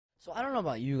So I don't know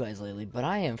about you guys lately, but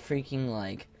I am freaking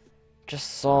like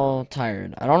just so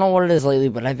tired. I don't know what it is lately,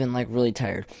 but I've been like really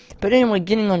tired. But anyway,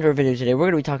 getting under a video today, we're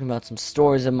gonna be talking about some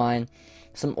stories of mine,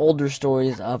 some older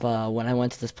stories of when I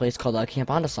went to this place called Camp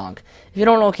Ondessonk. If you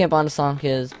don't know what Camp Ondessonk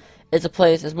is, it's a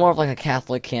place. It's more of like a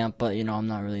Catholic camp, but you know I'm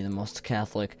not really the most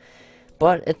Catholic.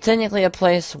 But it's technically a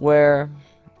place where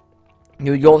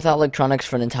you would go without electronics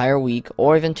for an entire week,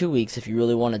 or even 2 weeks if you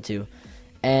really wanted to,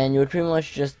 and you would pretty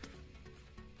much just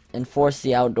enforce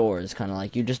the outdoors, kind of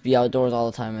like you'd just be outdoors all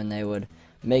the time, and they would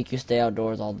make you stay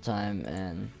outdoors all the time,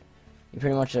 and you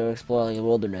pretty much would explore like the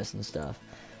wilderness and stuff.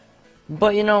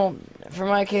 But you know, for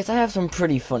my case, I have some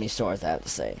pretty funny stories I have to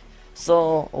say.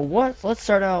 So let's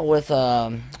start out with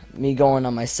me going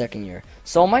on my second year.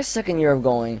 So my second year of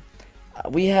going,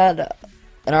 we had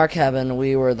in our cabin,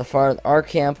 we were our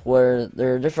camp where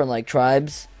there are different like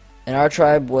tribes, and our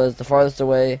tribe was the farthest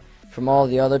away from all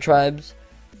the other tribes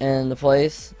in the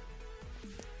place.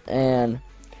 And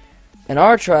in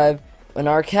our tribe, in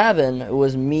our cabin, it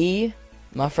was me,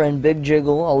 my friend Big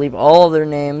Jiggle. I'll leave all of their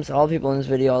names, all the people in this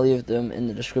video, I'll leave them in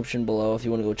the description below if you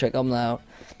want to go check them out.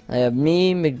 I have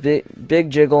me,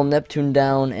 Big Jiggle, Neptoon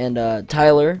Down, and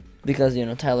Tyler, because, you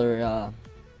know, Tyler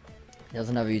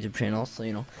doesn't have a YouTube channel, so,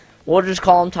 you know, we'll just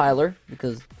call him Tyler,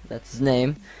 because that's his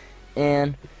name.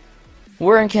 And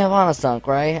we're in Camp Ondessonk,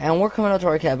 right? And we're coming up to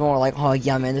our cabin, we're like, oh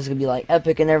yeah, man, this is gonna be like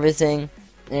epic and everything.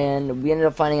 And we ended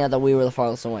up finding out that we were the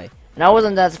farthest away. And I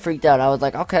wasn't that freaked out. I was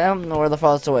like, okay, we're the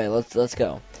farthest away. Let's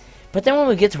go. But then when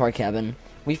we get to our cabin,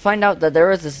 we find out that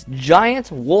there is this giant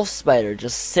wolf spider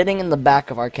just sitting in the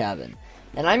back of our cabin.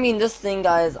 And I mean, this thing,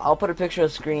 guys, I'll put a picture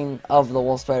of screen of the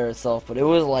wolf spider itself, but it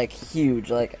was like huge,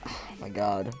 like, oh my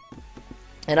god.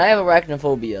 And I have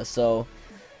arachnophobia, so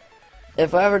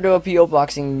if I ever do a PO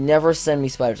boxing, never send me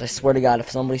spiders. I swear to God, if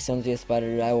somebody sends me a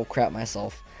spider, I will crap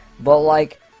myself. But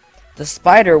like, the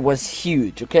spider was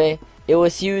huge, okay? It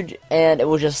was huge, and it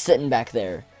was just sitting back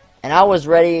there. And I was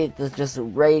ready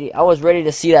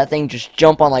to see that thing just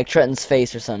jump on like Trenton's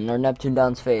face or something, or Neptune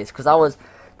Down's face, because that would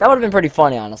have been pretty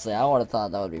funny, honestly. I would have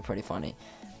thought that would be pretty funny.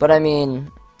 But I mean,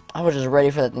 I was just ready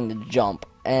for that thing to jump.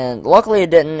 And luckily it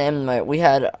didn't, and we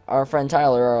had our friend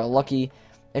Tyler, our lucky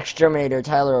exterminator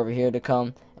Tyler over here, to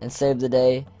come and save the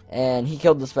day. And he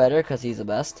killed the spider, because he's the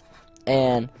best.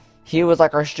 And he was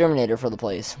like our exterminator for the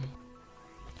place.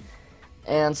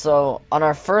 And so, on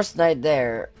our first night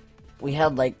there, we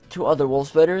had like 2 other wolf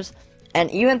spiders,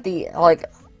 and even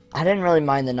I didn't really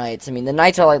mind the nights. I mean, the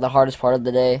nights are like the hardest part of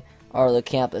the day, or the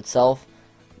camp itself,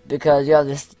 because you have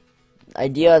this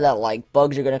idea that like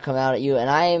bugs are gonna come out at you, and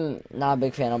I'm not a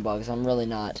big fan of bugs. I'm really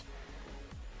not.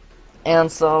 And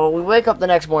so we wake up the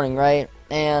next morning, right?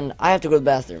 And I have to go to the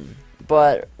bathroom,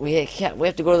 but we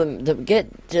have to go to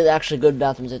get to the actually good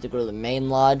bathrooms. We have to go to the main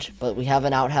lodge, but we have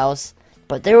an outhouse.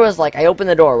 But there was like, I opened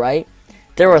the door, right?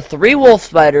 There were 3 wolf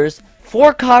spiders,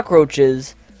 4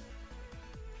 cockroaches,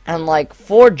 and like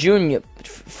 5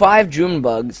 June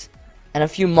bugs, and a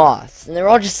few moths. And they were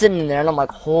all just sitting in there, and I'm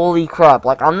like, holy crap.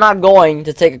 Like, I'm not going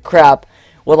to take a crap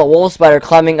with a wolf spider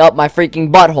climbing up my freaking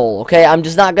butthole, okay? I'm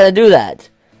just not gonna do that.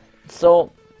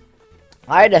 So,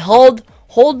 I had to hold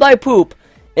my poop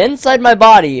inside my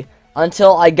body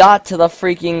until I got to the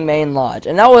freaking main lodge.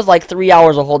 And that was like 3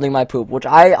 hours of holding my poop, which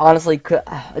I honestly could,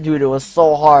 dude, it was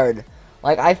so hard.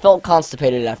 Like, I felt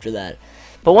constipated after that.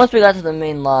 But once we got to the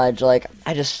main lodge, like,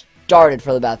 I just started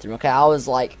for the bathroom, okay? I was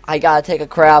like, I gotta take a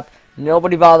crap,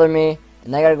 nobody bother me,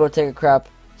 and I gotta go take a crap,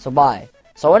 so bye.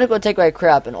 So I went to go take my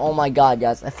crap, and oh my god,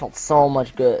 guys, I felt so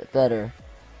much better.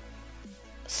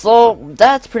 So,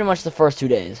 that's pretty much the first 2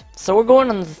 days. So we're going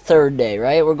on the 3rd day,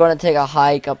 right? We're going to take a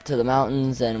hike up to the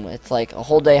mountains, and it's like a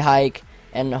whole day hike,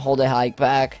 and a whole day hike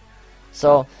back.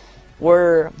 So,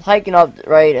 we're hiking up,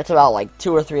 right? It's about like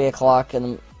 2 or 3 o'clock in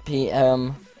the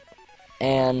PM,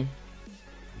 and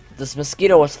this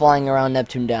mosquito was flying around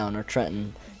Neptune Down, or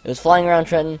Trenton. It was flying around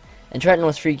Trenton, and Trenton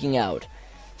was freaking out.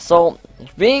 So,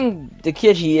 being the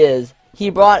kid he is, he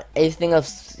brought a thing of,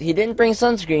 he didn't bring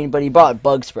sunscreen, but he brought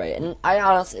bug spray. And I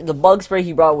honestly, the bug spray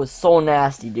he brought was so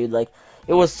nasty, dude. Like,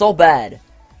 it was so bad.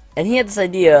 And he had this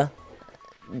idea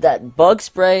that bug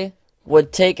spray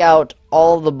would take out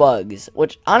all the bugs,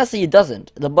 which honestly it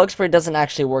doesn't. The bug spray doesn't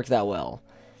actually work that well.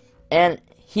 And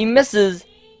he misses,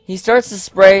 he starts to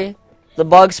spray the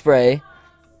bug spray,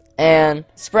 and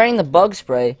spraying the bug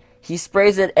spray, he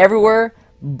sprays it everywhere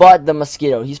but the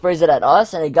mosquito. He sprays it at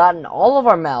us, and it got in all of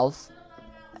our mouths.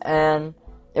 And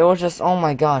it was just, oh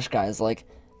my gosh, guys, like,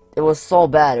 it was so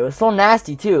bad. It was so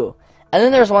nasty, too. And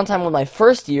then there was one time with my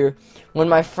first year, when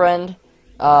my friend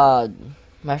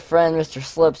Mr.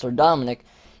 Slips, or Dominic,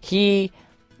 he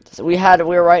So we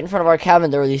were right in front of our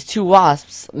cabin. There were these two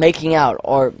wasps making out,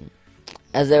 or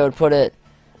as they would put it,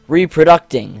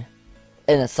 reproducting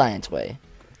in a science way.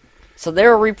 So they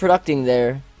were reproducting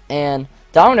there, and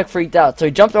Dominic freaked out. So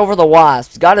he jumped over the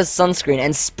wasps, got his sunscreen,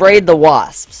 and sprayed the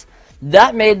wasps.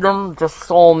 That made them just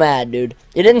so mad, dude.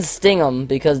 It didn't sting them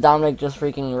because Dominic just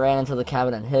freaking ran into the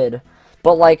cabin and hid.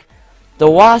 But like,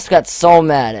 the wasp got so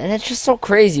mad, and it's just so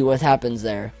crazy what happens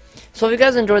there. So if you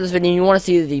guys enjoyed this video and you want to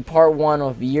see the part 1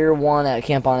 of year 1 at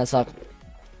Camp Ondessonk,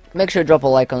 make sure to drop a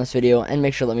like on this video, and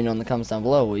make sure to let me know in the comments down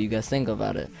below what you guys think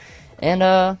about it. And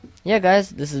yeah guys,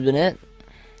 this has been it.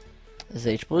 This is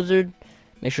H Blizzard.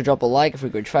 Make sure to drop a like. If we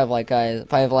reach 5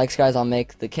 likes guys, I'll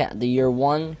make the year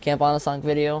 1 Camp Ondessonk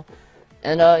video.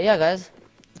 And yeah guys,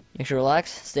 make sure to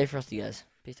relax, stay frosty guys.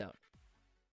 Peace out.